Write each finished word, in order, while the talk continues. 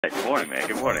Good morning, man.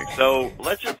 Good morning. So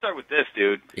let's just start with this,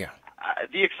 dude. Yeah.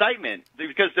 The excitement,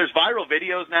 because there's viral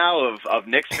videos now of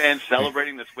Knicks fans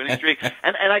celebrating this winning streak.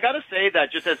 And I got to say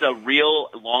that just as a real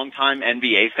longtime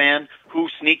NBA fan who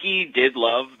sneaky did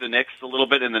love the Knicks a little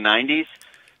bit in the 90s,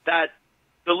 that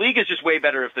the league is just way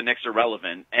better if the Knicks are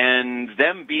relevant. And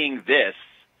them being this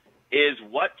is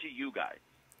what to you guys?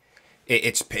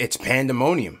 It's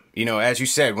pandemonium. You know, as you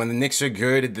said, when the Knicks are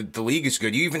good, the league is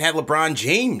good. You even had LeBron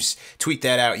James tweet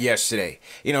that out yesterday.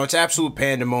 You know, it's absolute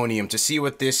pandemonium to see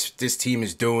what this team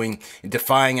is doing,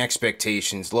 defying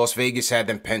expectations. Las Vegas had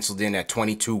them penciled in at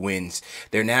 22 wins.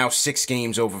 They're now 6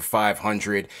 games over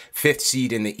 500, 5th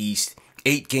seed in the East.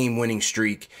 8-game winning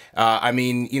streak. I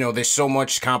mean, you know, there's so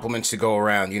much compliments to go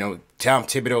around. You know, Tom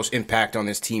Thibodeau's impact on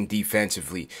this team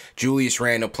defensively. Julius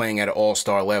Randle playing at an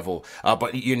all-star level.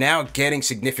 But you're now getting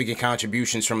significant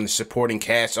contributions from the supporting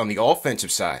cast on the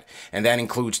offensive side. And that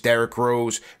includes Derrick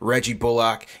Rose, Reggie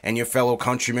Bullock, and your fellow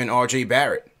countryman, RJ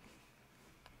Barrett.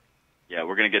 Yeah,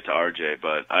 we're going to get to RJ,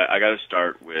 but I got to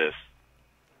start with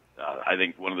I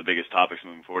think one of the biggest topics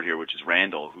moving forward here, which is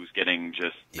Randle, who's getting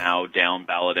just now down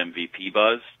ballot MVP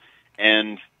buzz.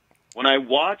 And when I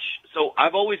watch, so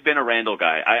I've always been a Randle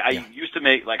guy. I used to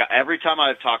make, like, every time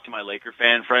I've talked to my Laker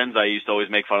fan friends, I used to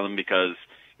always make fun of them because,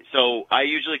 so I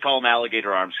usually call him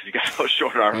alligator arms because he's got those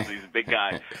short arms. He's a big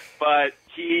guy. But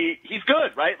he's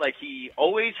good, right? Like, he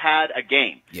always had a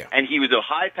game. Yeah. And he was a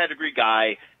high pedigree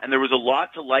guy, and there was a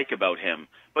lot to like about him.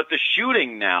 But the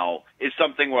shooting now is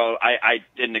something where I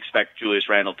didn't expect Julius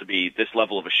Randle to be this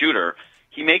level of a shooter.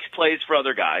 He makes plays for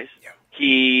other guys. Yeah.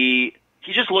 He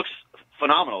just looks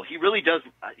phenomenal. He really does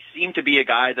seem to be a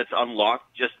guy that's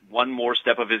unlocked just one more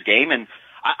step of his game. And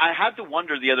I had to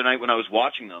wonder the other night when I was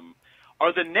watching them,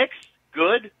 are the Knicks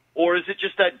good? Or is it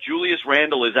just that Julius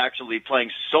Randle is actually playing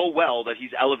so well that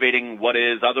he's elevating what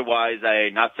is otherwise a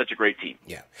not such a great team?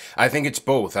 Yeah, I think it's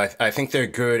both. I think they're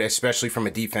good, especially from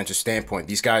a defensive standpoint.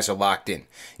 These guys are locked in.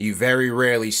 You very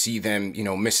rarely see them, you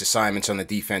know, miss assignments on the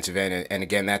defensive end. And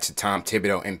again, that's a Tom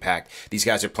Thibodeau impact. These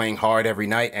guys are playing hard every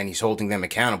night, and he's holding them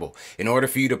accountable. In order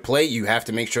for you to play, you have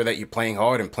to make sure that you're playing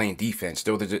hard and playing defense.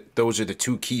 Those are the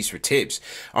 2 keys for Tibbs.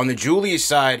 On the Julius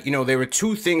side, you know, there were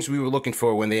 2 things we were looking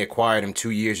for when they acquired him 2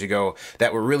 years ago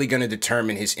that were really going to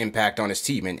determine his impact on his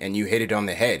team, and you hit it on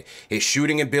the head. His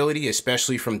shooting ability,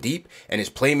 especially from deep, and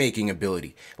his playmaking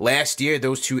ability. Last year,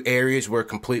 those 2 areas were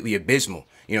completely abysmal.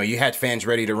 You know, you had fans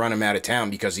ready to run him out of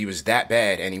town because he was that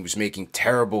bad and he was making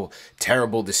terrible,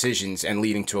 terrible decisions and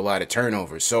leading to a lot of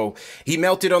turnovers. So he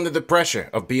melted under the pressure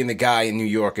of being the guy in New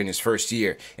York in his first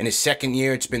year. In his second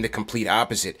year, it's been the complete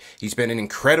opposite. He's been an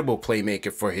incredible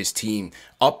playmaker for his team,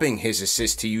 upping his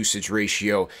assist-to-usage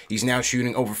ratio. He's now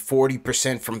shooting over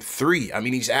 40% from 3. I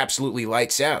mean, he's absolutely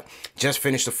lights out. Just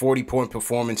finished a 40-point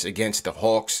performance against the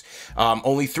Hawks.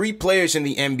 Only 3 players in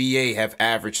the NBA have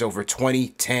averaged over 20,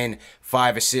 10,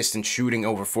 5 assists and shooting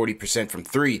over 40% from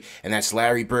 3, and that's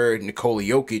Larry Bird, Nikola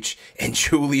Jokic, and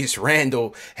Julius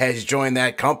Randle has joined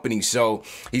that company. So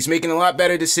he's making a lot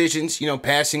better decisions, you know,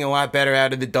 passing a lot better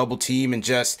out of the double team, and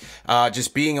just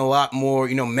being a lot more,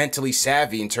 you know, mentally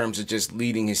savvy in terms of just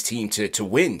leading his team to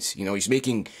wins. You know, he's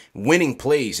making winning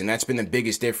plays, and that's been the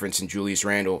biggest difference in Julius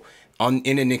Randle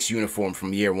in a Knicks uniform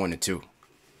from year 1 to 2.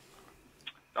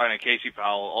 Talking to Casey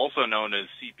Powell, also known as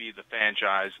CP the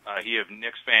Franchise. He of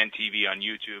KnicksFanTV on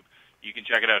YouTube. You can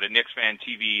check it out at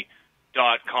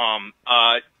KnicksFanTV.com.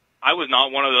 I was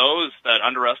not one of those that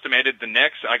underestimated the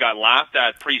Knicks. I got laughed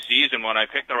at preseason when I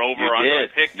picked their over-under. I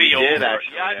picked the over.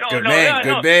 Good man.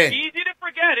 Easy to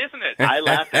forget, isn't it? I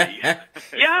laughed at you.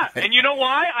 Yeah, and you know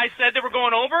why I said they were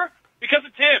going over? Because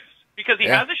of Tibbs. Because he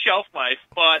has a shelf life,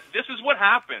 but this is what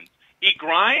happens. He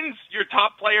grinds your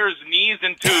top players' knees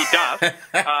into dust.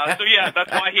 So, yeah,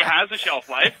 that's why he has a shelf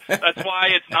life. That's why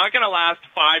it's not going to last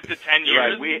 5 to 10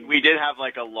 years. Right. We did have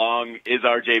like a long, is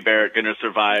RJ Barrett going to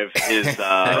survive his his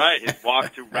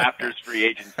walk to Raptors free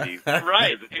agency?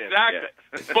 Right, exactly.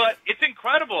 Yeah. But it's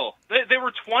incredible. They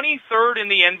were 23rd in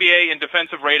the NBA in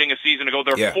defensive rating a season ago.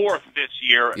 They're 4th this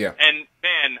year. Yeah. And,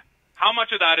 man, how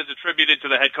much of that is attributed to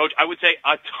the head coach? I would say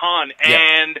a ton.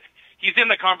 And he's in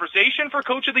the conversation for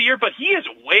Coach of the Year, but he is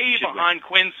way behind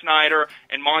Quinn Snyder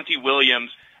and Monty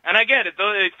Williams. And I get it.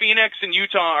 Phoenix and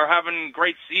Utah are having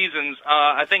great seasons.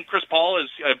 I think Chris Paul is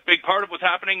a big part of what's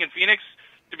happening in Phoenix,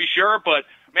 to be sure. But,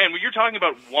 man, when you're talking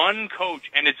about one coach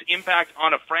and its impact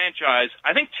on a franchise,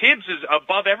 I think Tibbs is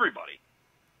above everybody.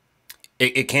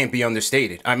 It can't be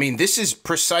understated. I mean, this is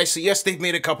precisely, yes, they've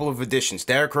made a couple of additions.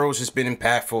 Derrick Rose has been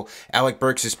impactful. Alec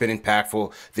Burks has been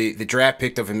impactful. The draft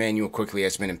pick of Emmanuel quickly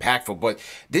has been impactful. But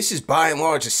this is by and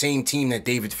large the same team that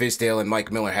David Fizdale and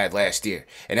Mike Miller had last year.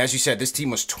 And as you said, this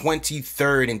team was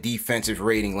 23rd in defensive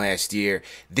rating last year.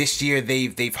 This year,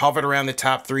 they've hovered around the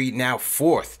top 3, now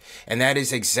 4th. And that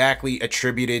is exactly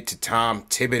attributed to Tom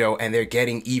Thibodeau, and they're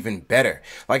getting even better.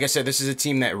 Like I said, this is a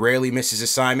team that rarely misses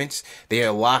assignments. They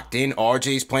are locked in.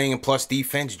 RJ's playing in plus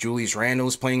defense. Julius Randle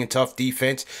is playing in tough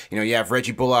defense. You know, you have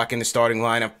Reggie Bullock in the starting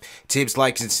lineup. Tibbs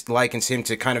likens him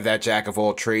to kind of that jack of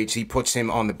all trades. He puts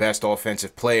him on the best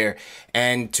offensive player.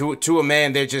 And to a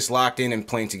man, they're just locked in and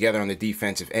playing together on the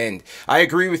defensive end. I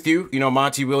agree with you. You know,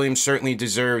 Monty Williams certainly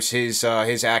deserves his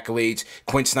accolades.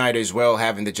 Quinn Snyder as well,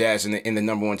 having the Jazz in the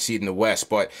number 1 seed in the West.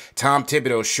 But Tom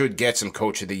Thibodeau should get some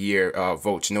Coach of the Year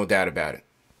votes, no doubt about it.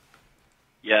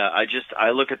 Yeah, I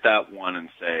look at that one and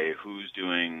say, who's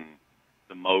doing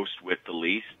the most with the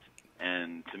least?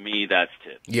 And to me, that's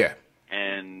Tibbs. Yeah.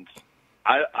 And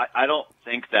I don't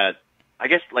think that, I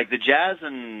guess, like, the Jazz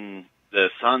and the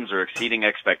Suns are exceeding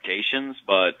expectations,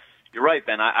 but you're right,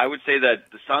 Ben. I would say that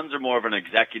the Suns are more of an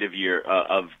executive year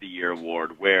of the year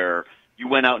award, where you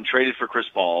went out and traded for Chris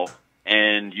Paul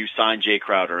and you signed Jay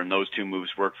Crowder, and those 2 moves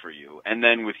worked for you. And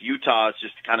then with Utah, it's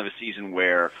just kind of a season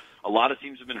where a lot of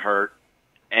teams have been hurt,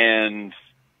 and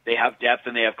they have depth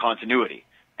and they have continuity.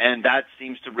 And that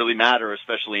seems to really matter,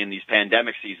 especially in these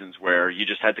pandemic seasons where you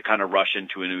just had to kind of rush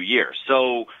into a new year.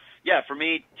 So, yeah, for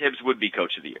me, Tibbs would be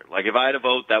Coach of the Year. Like, if I had a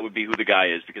vote, that would be who the guy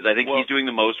is, because I think he's doing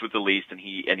the most with the least, and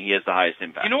he has the highest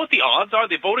impact. You know what the odds are?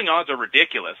 The voting odds are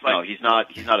ridiculous. Like, no, he's not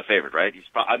a favorite, right? He's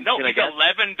no, he's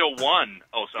 11 to 1.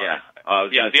 Oh, sorry. Yeah, I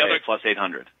was the other plus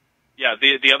 800. Yeah,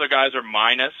 the other guys are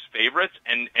minus favorites,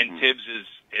 and Tibbs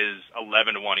is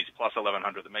 11 to 1. He's plus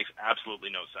 1100. That makes absolutely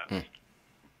no sense.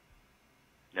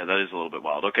 Yeah, that is a little bit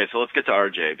wild. Okay, so let's get to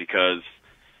RJ, because,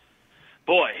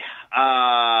 boy,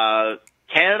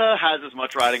 Canada has as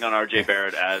much riding on RJ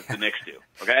Barrett as the Knicks do,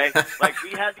 okay? Like,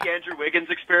 we had the Andrew Wiggins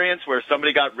experience where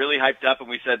somebody got really hyped up and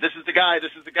we said, this is the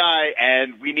guy,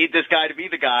 and we need this guy to be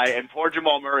the guy. And poor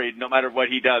Jamal Murray, no matter what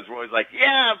he does, we're always like,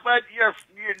 yeah, but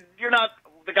you're not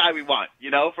the guy we want, you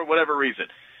know, for whatever reason.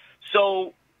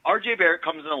 So RJ Barrett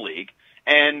comes in the league,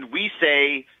 and we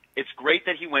say it's great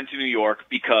that he went to New York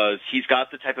because he's got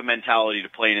the type of mentality to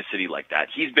play in a city like that.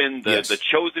 He's been the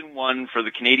chosen one for the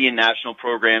Canadian national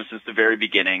program since the very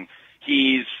beginning.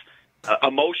 He's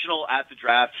emotional at the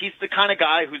draft. He's the kind of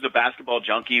guy who's a basketball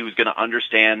junkie who's going to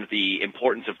understand the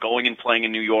importance of going and playing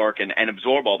in New York and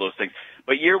absorb all those things.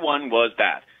 But year 1 was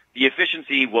bad. The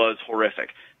efficiency was horrific.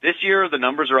 This year, the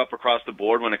numbers are up across the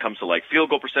board when it comes to, like,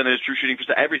 field goal percentage, true shooting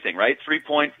percentage, everything, right?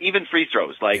 3-point, even free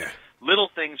throws. Like, little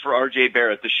things for RJ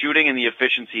Barrett. The shooting and the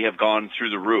efficiency have gone through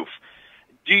the roof.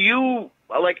 Do you,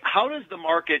 like, how does the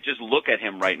market just look at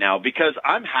him right now? Because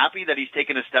I'm happy that he's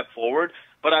taken a step forward,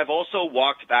 but I've also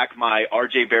walked back my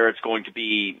RJ Barrett's going to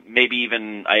be maybe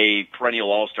even a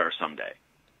perennial all-star someday.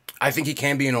 I think he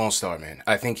can be an all-star, man.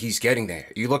 I think he's getting there.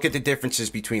 You look at the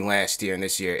differences between last year and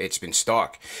this year, it's been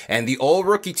stark. And the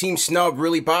all-rookie team snub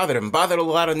really bothered him. Bothered a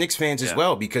lot of Knicks fans as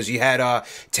well, because you had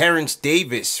Terrence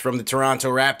Davis from the Toronto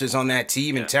Raptors on that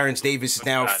team, and Terrence Davis is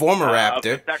now a former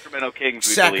Raptor. Sacramento Kings,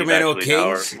 Sacramento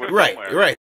Kings.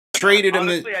 Right. Traded him.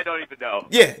 Honestly, I don't even know.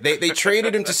 Yeah, they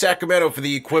traded him to Sacramento for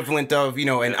the equivalent of, you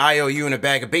know, an IOU and a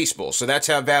bag of baseball. So that's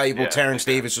how valuable Terrence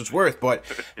Davis was worth. But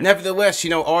nevertheless,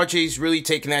 you know, RJ's really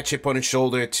taken that chip on his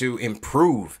shoulder to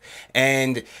improve.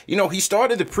 And, you know, he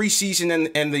started the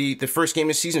preseason and the first game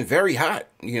of the season very hot,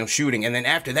 you know, shooting. And then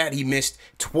after that, he missed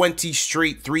 20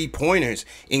 straight three-pointers,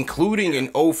 including an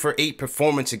 0-for-8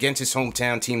 performance against his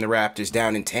hometown team, the Raptors,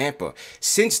 down in Tampa.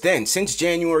 Since then, since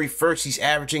January 1st, he's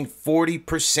averaging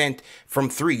 40% from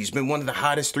 3. He's been one of the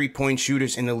hottest three-point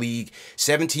shooters in the league,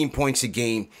 17 points a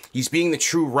game. He's being the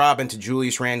true Robin to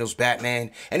Julius Randle's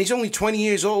Batman, and he's only 20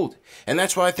 years old. And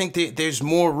that's why I think that there's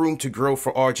more room to grow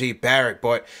for RJ Barrett.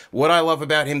 But what I love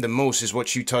about him the most is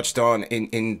what you touched on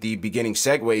in the beginning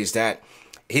segue, is that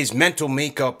his mental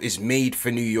makeup is made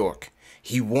for New York.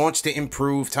 He wants to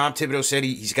improve. Tom Thibodeau said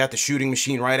he's got the shooting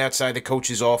machine right outside the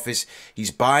coach's office.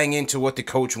 He's buying into what the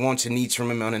coach wants and needs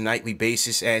from him on a nightly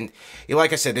basis. And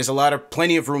like I said, there's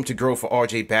plenty of room to grow for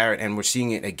RJ Barrett, and we're seeing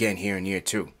it again here in year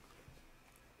 2.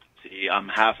 See, I'm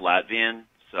half Latvian,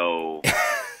 so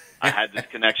I had this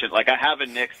connection. Like, I have a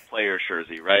Knicks player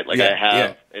jersey, right? Like, I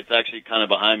have, it's actually kind of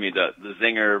behind me, the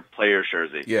Zinger player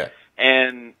jersey. Yeah.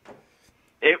 And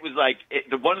it was like,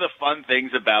 one of the fun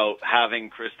things about having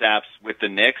Kristaps with the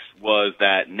Knicks was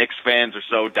that Knicks fans are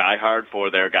so diehard for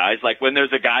their guys. Like, when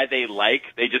there's a guy they like,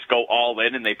 they just go all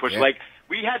in and they push. Like,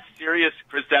 we had serious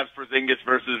Kristaps Porzingis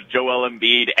versus Joel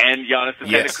Embiid and Giannis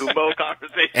Antetokounmpo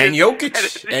conversations. And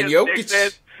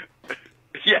Jokic.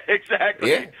 Yeah, exactly.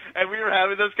 Yeah. And we were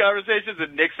having those conversations,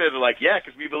 and Knicks fans are like, yeah,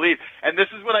 because we believe. And this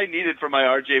is what I needed for my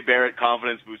RJ Barrett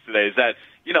confidence boost today, is that,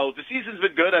 you know, the season's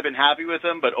been good. I've been happy with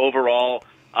him, but overall,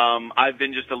 I've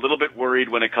been just a little bit worried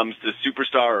when it comes to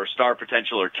superstar or star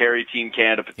potential or carry Team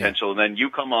Canada potential. Yeah. And then you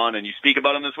come on and you speak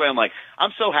about him this way. I'm like,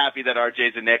 I'm so happy that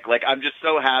RJ's a Knick. Like, I'm just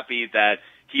so happy that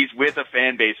he's with a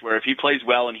fan base where if he plays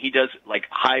well and he does, like,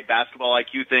 high basketball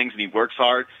IQ things and he works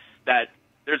hard, that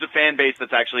there's a fan base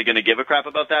that's actually going to give a crap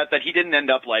about that he didn't end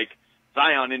up like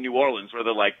Zion in New Orleans where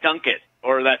they're like, dunk it,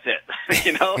 or that's it.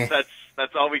 You know,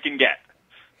 that's all we can get.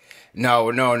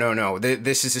 No.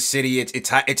 This is a city.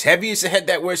 It's heavy as the head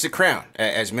that wears the crown,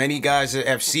 as many guys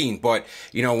have seen. But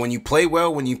you know, when you play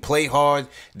well, when you play hard,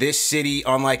 this city,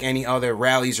 unlike any other,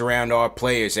 rallies around our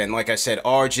players. And like I said,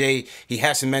 RJ, he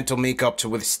has the mental makeup to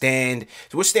withstand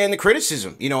the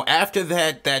criticism. You know, after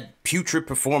that putrid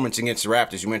performance against the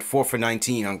Raptors, he went 4 for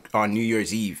 19 on New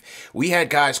Year's Eve. We had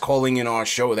guys calling in our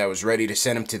show that was ready to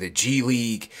send him to the G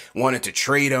League, wanted to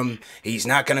trade him. He's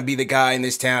not going to be the guy in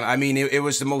this town. I mean, it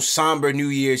was the most somber New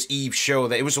Year's Eve show.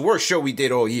 It was the worst show we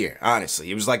did all year,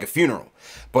 honestly. It was like a funeral.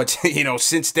 But, you know,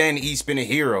 since then, he's been a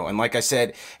hero. And like I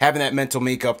said, having that mental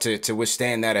makeup to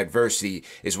withstand that adversity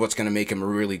is what's going to make him a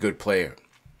really good player.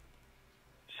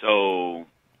 So,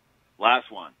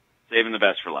 last one. Saving the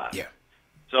best for last. Yeah.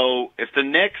 So, if the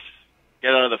Knicks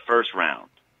get out of the first round,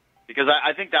 because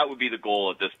I think that would be the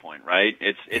goal at this point, right?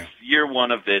 It's year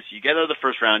one of this. You get out of the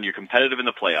first round, you're competitive in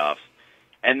the playoffs.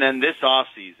 And then this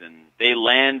offseason, they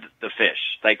land the fish.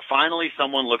 Like, finally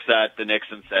someone looks at the Knicks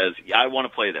and says, yeah, I want to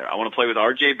play there. I want to play with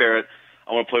RJ Barrett.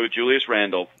 I want to play with Julius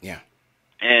Randle. Yeah.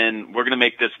 And we're going to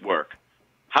make this work.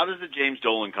 How does the James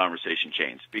Dolan conversation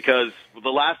change? Because the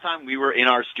last time we were in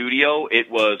our studio,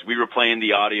 we were playing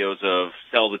the audios of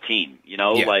Sell the Team, you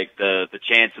know, like the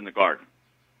chants in the Garden.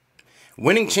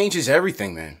 Winning changes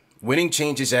everything, man. Winning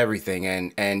changes everything,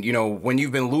 and you know, when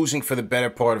you've been losing for the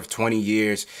better part of 20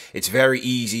 years, it's very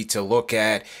easy to look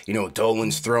at, you know,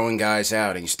 Dolan's throwing guys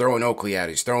out, and he's throwing Oakley out,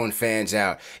 he's throwing fans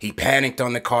out. He panicked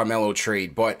on the Carmelo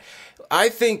trade, but I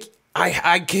think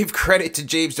I give credit to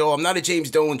James Dolan. I'm not a James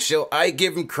Dolan shill. I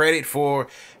give him credit for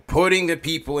putting the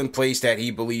people in place that he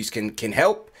believes can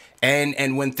help.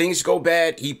 And when things go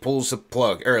bad, he pulls the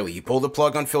plug early. He pulled the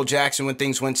plug on Phil Jackson when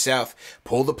things went south.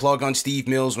 Pulled the plug on Steve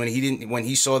Mills when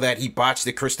he saw that he botched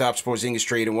the Kristaps Porzingis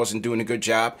trade and wasn't doing a good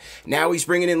job. Now he's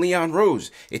bringing in Leon Rose.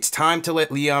 It's time to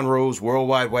let Leon Rose,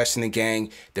 Worldwide West, and the gang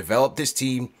develop this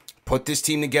team. Put this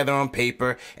team together on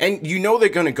paper, and you know they're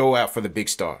going to go out for the big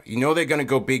star. You know they're going to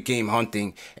go big game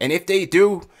hunting, and if they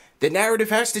do, the narrative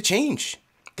has to change.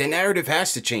 The narrative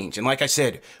has to change, and like I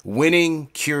said, winning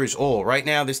cures all. Right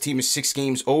now, this team is 6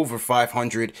 games over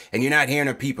 500, and you're not hearing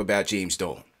a peep about James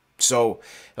Dolan. So,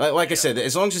 like I said,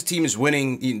 as long as this team is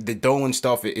winning, the Dolan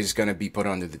stuff is going to be put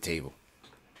under the table.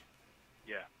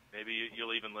 Yeah, maybe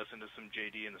you'll even listen to some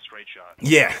JD in the straight shot.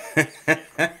 Yeah.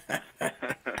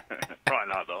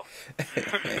 Probably not, though.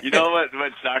 You know what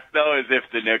sucks, though, is if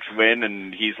the Knicks win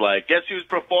and he's like, guess who's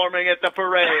performing at the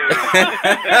parade?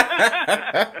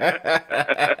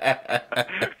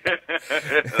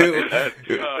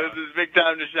 This is big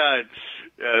time to shine.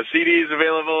 CDs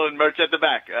available and merch at the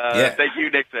back. Thank you,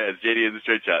 Knicks fans. JD in the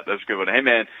straight shot. That's a good one. Hey,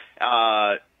 man,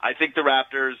 I think the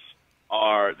Raptors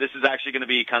this is actually going to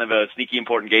be kind of a sneaky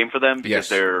important game for them because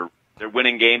they're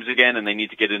winning games again, and they need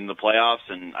to get into the playoffs,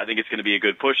 and I think it's going to be a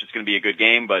good push. It's going to be a good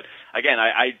game, but again,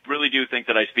 I really do think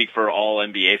that I speak for all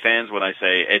NBA fans when I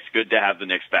say it's good to have the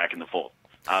Knicks back in the fold.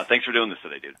 Thanks for doing this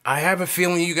today, dude. I have a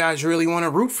feeling you guys really want to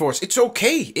root for us. It's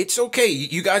okay. It's okay.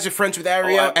 You guys are friends with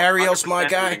Ariel. Ariel's my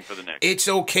guy. It's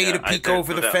okay to peek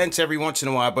over the fence every once in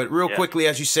a while, but real quickly,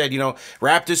 as you said, you know,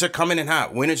 Raptors are coming in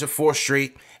hot. Winners of 4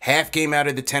 straight. Half game out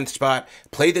of the 10th spot.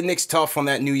 Play the Knicks tough on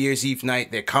that New Year's Eve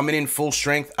night. They're coming in full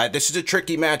strength. This is a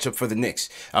tricky matchup for the Knicks.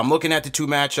 I'm looking at the 2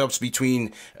 matchups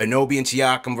between Anunoby and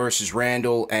Siakam versus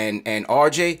Randle and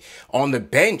RJ. On the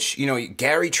bench, you know,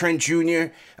 Gary Trent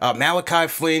Jr., Malachi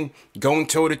Flynn going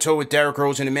toe-to-toe with Derrick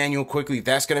Rose and Emmanuel Quickly.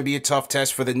 That's going to be a tough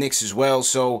test for the Knicks as well.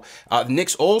 So the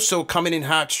Knicks also coming in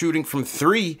hot shooting from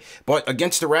 3, but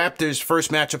against the Raptors, first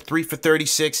matchup 3 for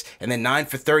 36 and then 9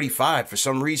 for 35. For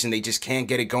some reason, they just can't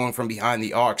get it going from behind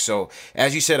the arc. So,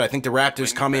 as you said, I think the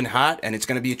Raptors come in hot, and it's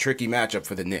going to be a tricky matchup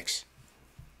for the Knicks.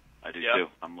 I do, too.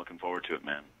 I'm looking forward to it,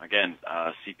 man. Again,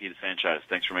 CP the franchise,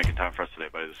 thanks for making time for us today,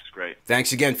 buddy. This is great.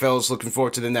 Thanks again, fellas. Looking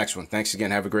forward to the next one. Thanks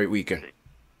again. Have a great weekend.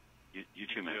 You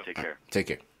too, man. Take care. Take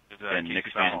care. And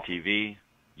KnicksFanTV,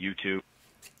 YouTube.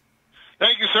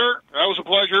 Thank you, sir. That was a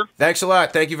pleasure. Thanks a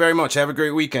lot. Thank you very much. Have a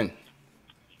great weekend.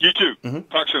 You too.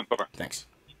 Talk soon. Bye-bye. Thanks.